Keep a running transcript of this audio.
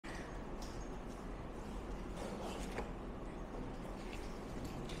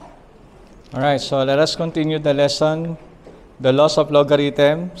Alright, so let us continue the lesson, the laws of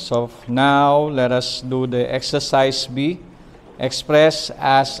logarithm. So now let us do the exercise B, expressed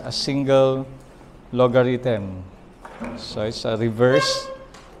as a single logarithm. So it's a reverse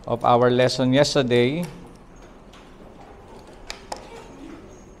of our lesson yesterday.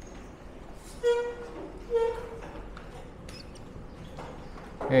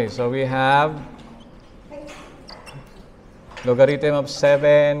 Okay, so we have logarithm of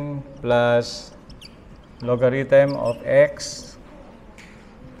 7 plus logarithm of x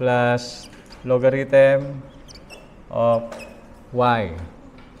plus logarithm of y.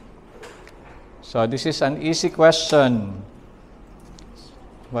 So this is an easy question.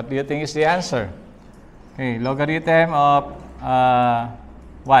 What do you think is the answer? Okay, logarithm of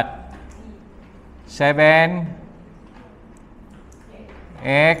what? 7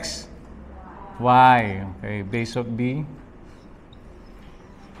 x y. Okay, base of b.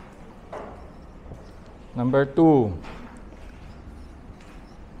 Number 2.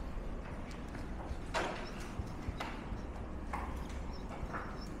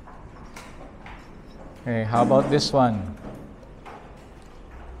 Okay, how about this one?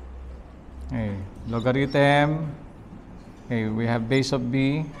 Okay, logarithm. Okay, we have base of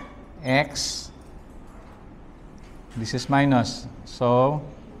b, x. This is minus. So,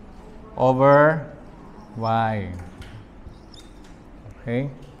 over y. Okay.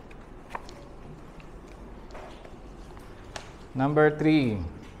 Number 3.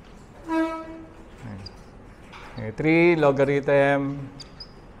 Okay, 3 logarithm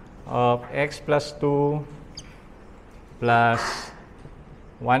of x plus 2 plus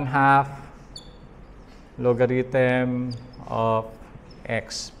 1/2 logarithm of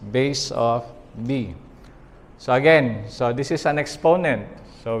x, base of b. So again, so this is an exponent.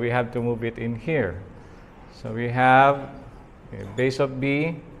 So we have to move it in here. So we have base of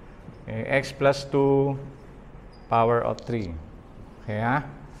b, x plus 2 power of 3. Okay, huh?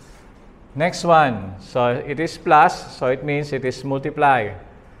 Next one. So it is plus, so it means it is multiply.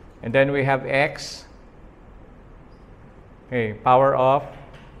 And then we have x, okay, power of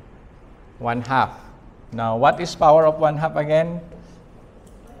 1/2. Now, what is power of 1/2 again?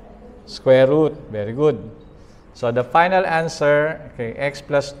 Square root. Very good. So the final answer, okay, x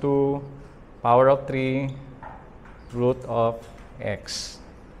plus 2 power of 3 root of x.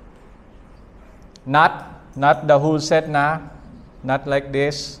 Not the whole set na, not like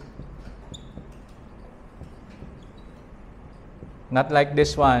this. Not like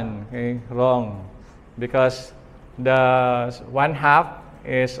this one, okay, wrong. Because the 1/2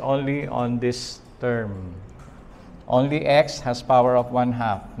 is only on this term. Only x has power of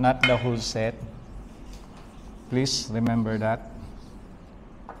 1/2, not the whole set. Please remember that.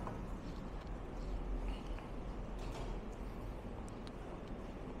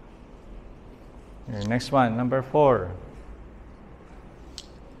 Okay, next one, number 4.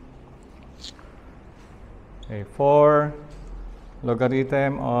 Okay, 4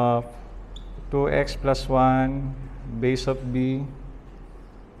 logarithm of 2x plus 1 base of b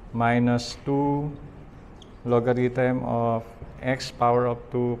minus 2 logarithm of x power of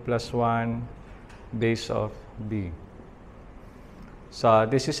 2 plus 1 base of b. So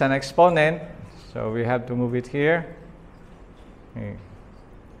this is an exponent, so we have to move it here. Okay.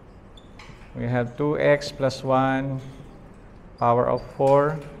 We have 2x plus 1 power of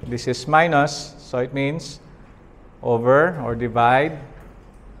 4. This is minus, so it means over or divide.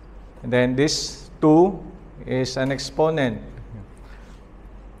 And then this 2 is an exponent.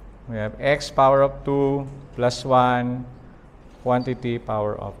 We have x power of 2 plus 1 quantity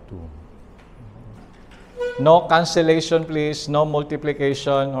power of 2. No cancellation, please. No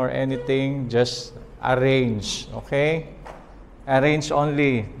multiplication or anything. Just arrange. Okay? Arrange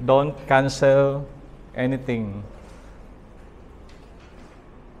only. Don't cancel anything.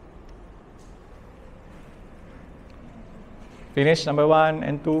 Finish number 1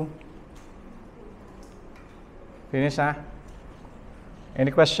 and 2. Finish, huh?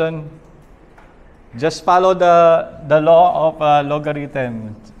 Any question? Just follow the law of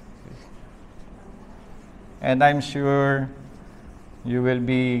logarithm. And I'm sure you will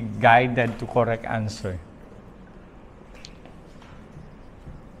be guided to correct answer.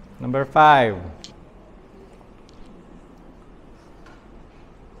 Number 5.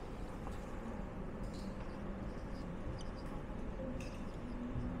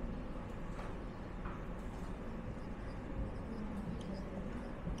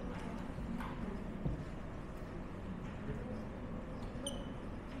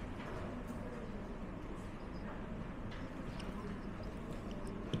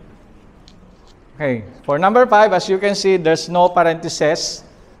 Okay, for number 5, as you can see, there's no parentheses.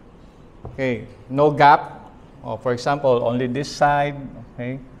 Okay, no gap. For example, only this side.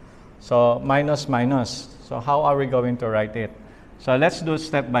 Okay, so minus minus. So how are we going to write it? So let's do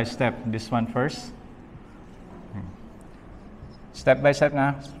step by step. This one first. Step by step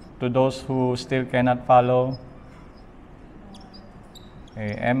na. To those who still cannot follow.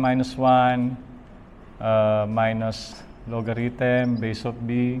 Okay, m minus 1 minus logarithm base of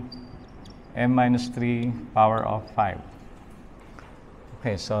b m minus 3 power of 5.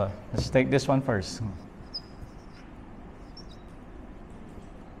 Okay, so let's take this one first.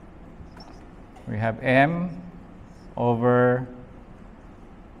 We have m over,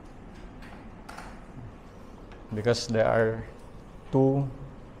 because there are two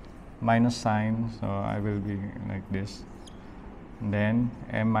minus signs, so I will be like this. And then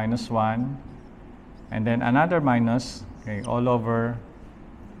m minus 1, and then another minus, okay, all over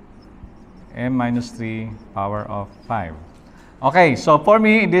m minus 3 power of 5. Okay, so for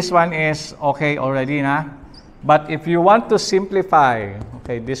me, this one is okay already na. But if you want to simplify,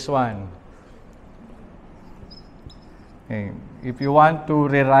 okay, this one. Okay, if you want to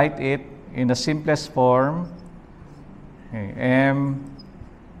rewrite it in the simplest form, okay, m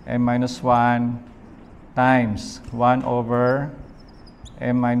minus 1 times 1 over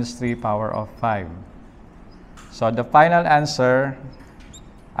m minus 3 power of 5. So the final answer,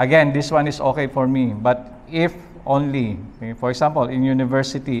 again, this one is okay for me, but if only, okay, for example, in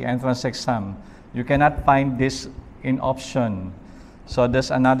university entrance exam, you cannot find this in option. So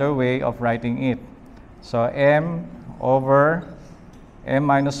there's another way of writing it. So m over m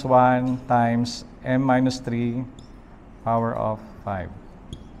minus 1 times m minus 3 power of 5.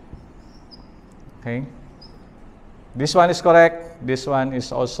 Okay? This one is correct. This one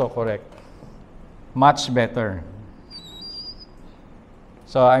is also correct. Much better.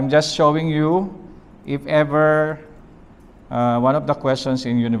 So I'm just showing you, if ever one of the questions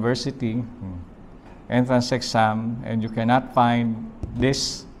in university entrance exam and you cannot find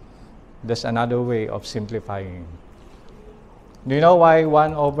this, there's another way of simplifying. Do you know why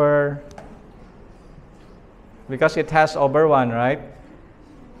 1 over? Because it has over 1, right?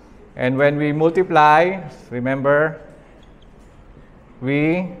 And when we multiply, remember,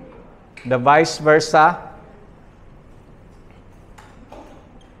 the vice versa.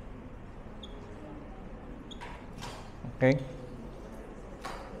 Okay?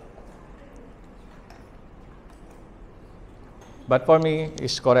 But for me,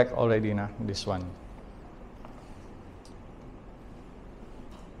 it's correct already na, this one.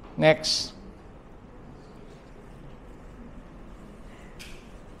 Next.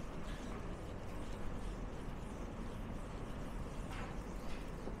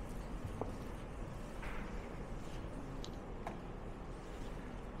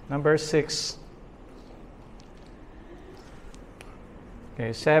 Number 6.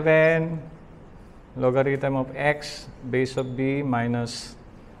 Okay, 7 logarithm of x base of b minus,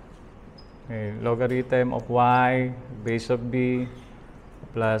 okay, logarithm of y base of b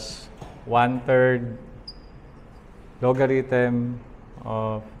plus 1/3 logarithm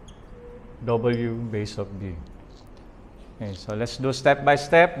of w base of b. Okay, so let's do step by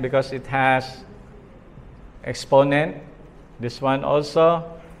step because it has exponent. This one also.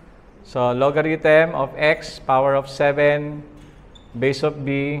 So logarithm of x power of 7 base of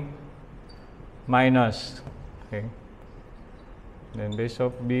b minus, okay, then base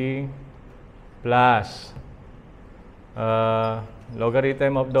of b plus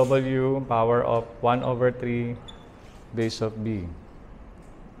logarithm of w power of 1 over 3 base of b.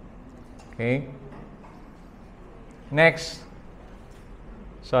 Okay. Next,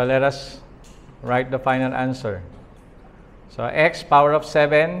 so let us write the final answer. So x power of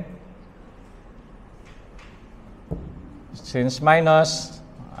 7, since minus,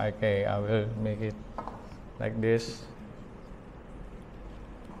 okay, I will make it like this.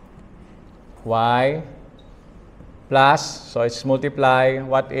 Y plus, so it's multiply,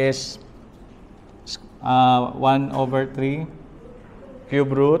 what is 1 over 3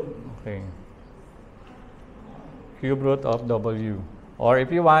 cube root, okay, cube root of w. Or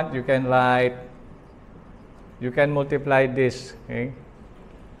if you want, you can write, you can multiply this, okay,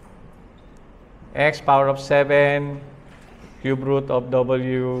 x power of 7 cube root of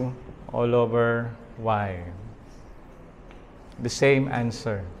w all over y. The same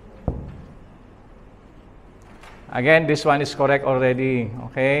answer. Again, this one is correct already,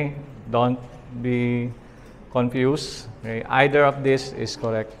 okay? Don't be confused. Okay? Either of this is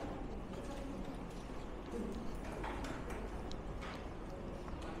correct.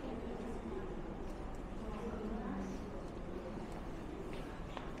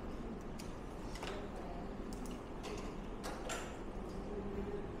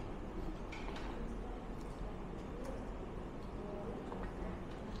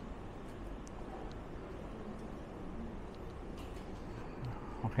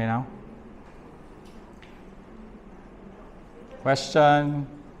 Okay now? Question?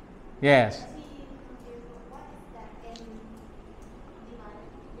 Yes.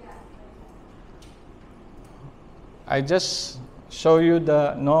 I just show you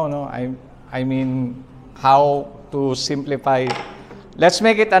the, I mean how to simplify. Let's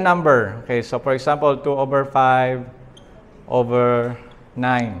make it a number. Okay, so for example, 2 over 5 over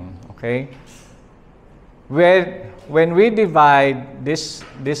 9. Okay? When we divide this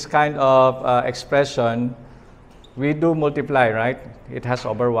kind of expression, we do multiply, right? It has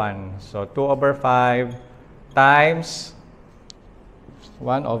over 1. So 2 over 5 times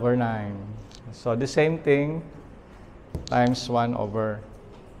 1 over 9. So the same thing times 1 over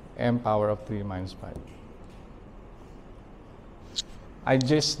m power of 3 minus 5. I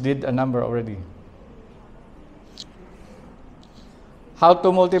just did a number already. How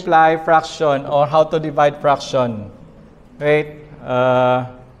to multiply fraction or how to divide fraction? Wait.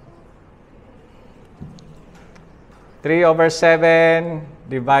 3 over 7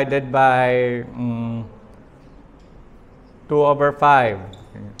 divided by 2 over 5.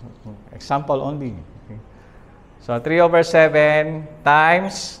 Example only. Okay. So 3 over 7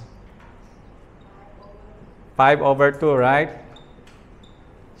 times 5 over 2, right?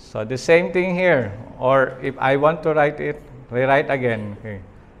 So the same thing here. Or if I want to write it, rewrite again. Okay.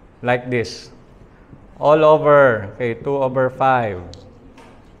 Like this. All over, okay, 2 over 5.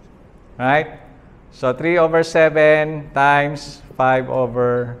 Right? So 3 over 7 times 5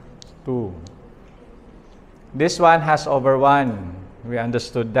 over 2. This one has over 1. We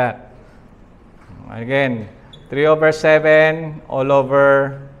understood that. Again, 3 over 7 all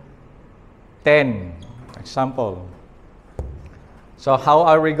over 10. Example. So how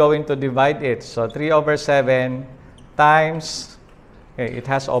are we going to divide it? So 3 over 7 times, okay, it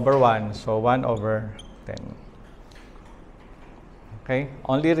has over 1. So 1 over 10. Okay?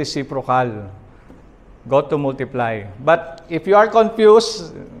 Only reciprocal. Go to multiply. But if you are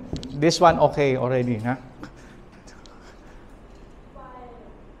confused, this one okay already. Huh?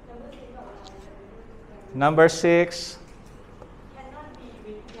 Number 6. Cannot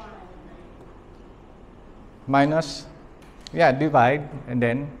be with 1. Minus. Yeah, divide and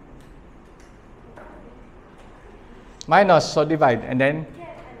then minus, so divide and then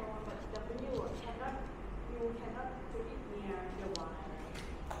Yes, I know, but W you cannot put it near the 1.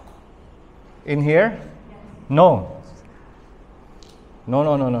 in here? Yes. No.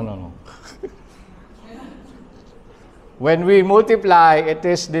 No. When we multiply, it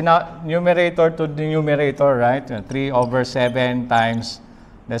is the numerator to the numerator, right? 3 over 7 times,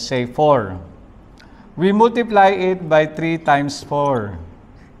 let's say, 4. We multiply it by 3 times 4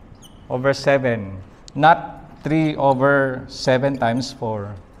 over 7, not 3 over 7 times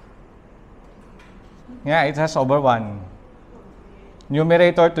 4. Yeah, it has over 1.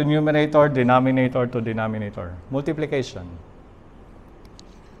 Numerator to numerator, denominator to denominator. Multiplication.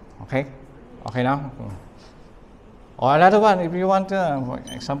 Okay? Okay now? Or another one, if you want to, for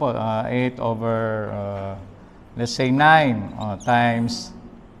example, 8 over, let's say 9 times,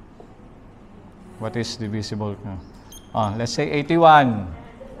 what is divisible? Let's say 81.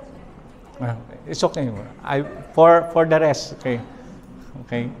 It's okay. For the rest, okay.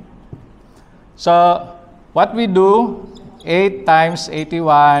 Okay. So, what we do, 8 times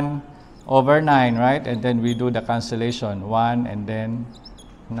 81 over 9, right? And then we do the cancellation, 1 and then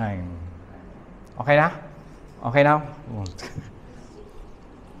 9. Okay na? Okay now?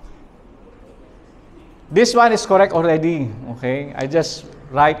 This one is correct already, okay? I just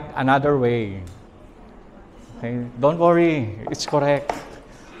write another way. Okay? Don't worry, it's correct.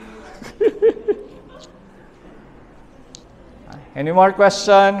 Any more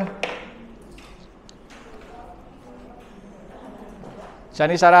question?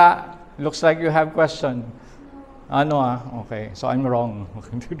 Shani Sara, looks like you have question. Ano okay, so I'm wrong.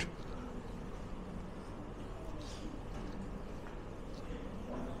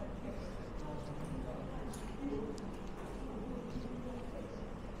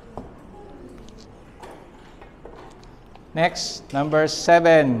 Next, number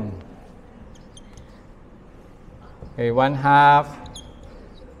 7. Okay, 1/2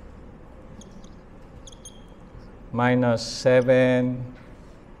 minus 7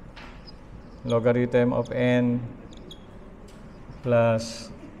 logarithm of n plus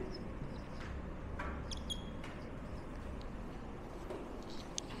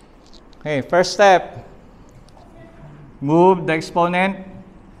okay, first step, move the exponent.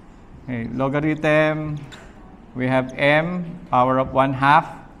 Okay, logarithm, we have m power of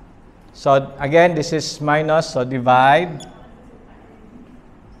 1/2. So again, this is minus, so divide.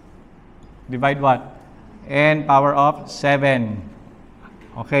 Divide what? N power of 7.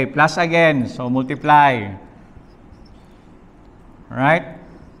 Okay, plus again. So multiply. Right?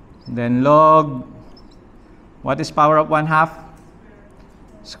 Then log, what is power of 1/2?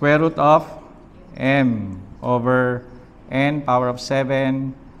 Square root of m over n power of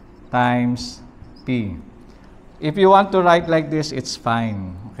 7 times p. If you want to write like this, it's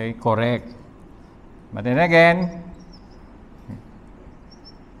fine. Okay, correct. But then again,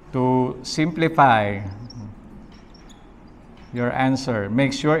 to simplify your answer,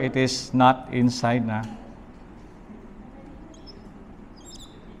 make sure it is not inside na.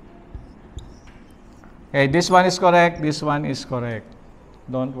 Okay, this one is correct, this one is correct.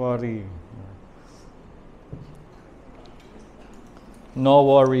 Don't worry. No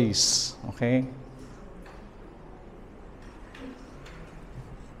worries, okay?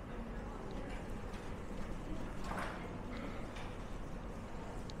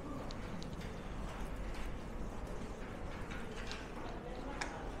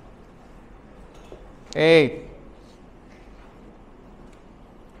 Eight.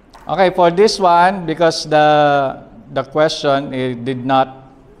 Okay, for this one, because the question it did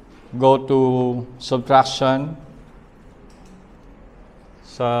not go to subtraction,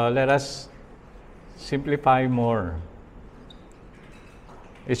 so let us simplify more.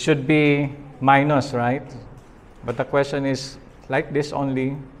 It should be minus, right? But the question is like this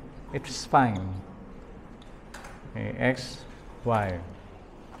only, it is fine. Okay, x, y.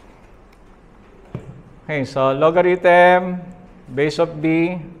 Okay, so logarithm, base of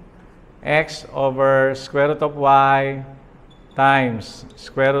b, x over square root of y times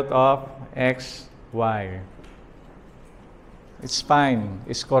square root of x, y. It's fine,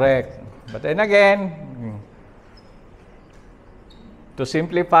 it's correct. But then again, to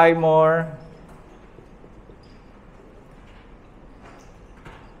simplify more,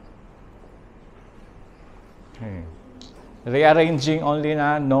 okay, rearranging only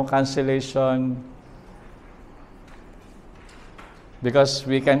na, no cancellation. Because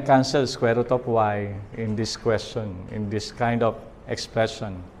we can cancel square root of y in this question, in this kind of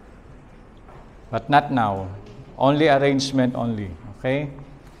expression. But not now. Only arrangement only. Okay?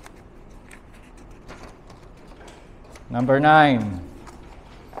 Number 9.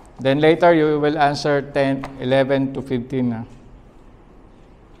 Then later you will answer 10, 11 to 15. Na.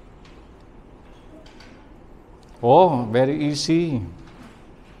 Oh, very easy.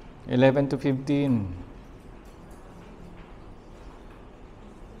 11 to 15.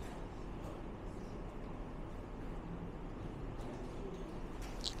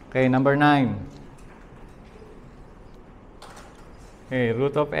 Okay, number 9. Okay,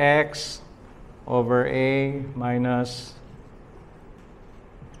 root of x over a minus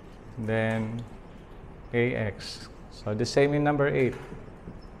then ax. So the same in number 8.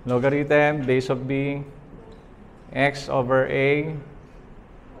 Logarithm, base of b, x over a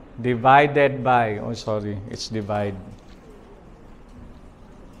divided by, oh sorry, it's divide.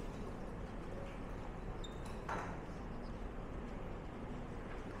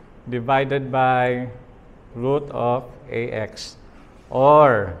 Divided by root of ax.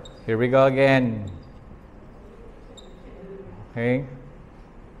 Or, here we go again. Okay.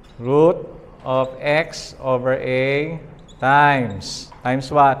 Root of x over a times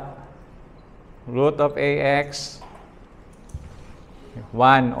what? Root of ax.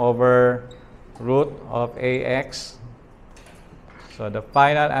 1 over root of ax. So the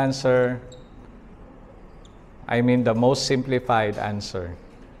final answer, I mean the most simplified answer,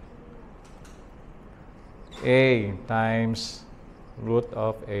 a times root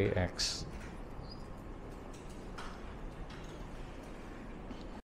of ax.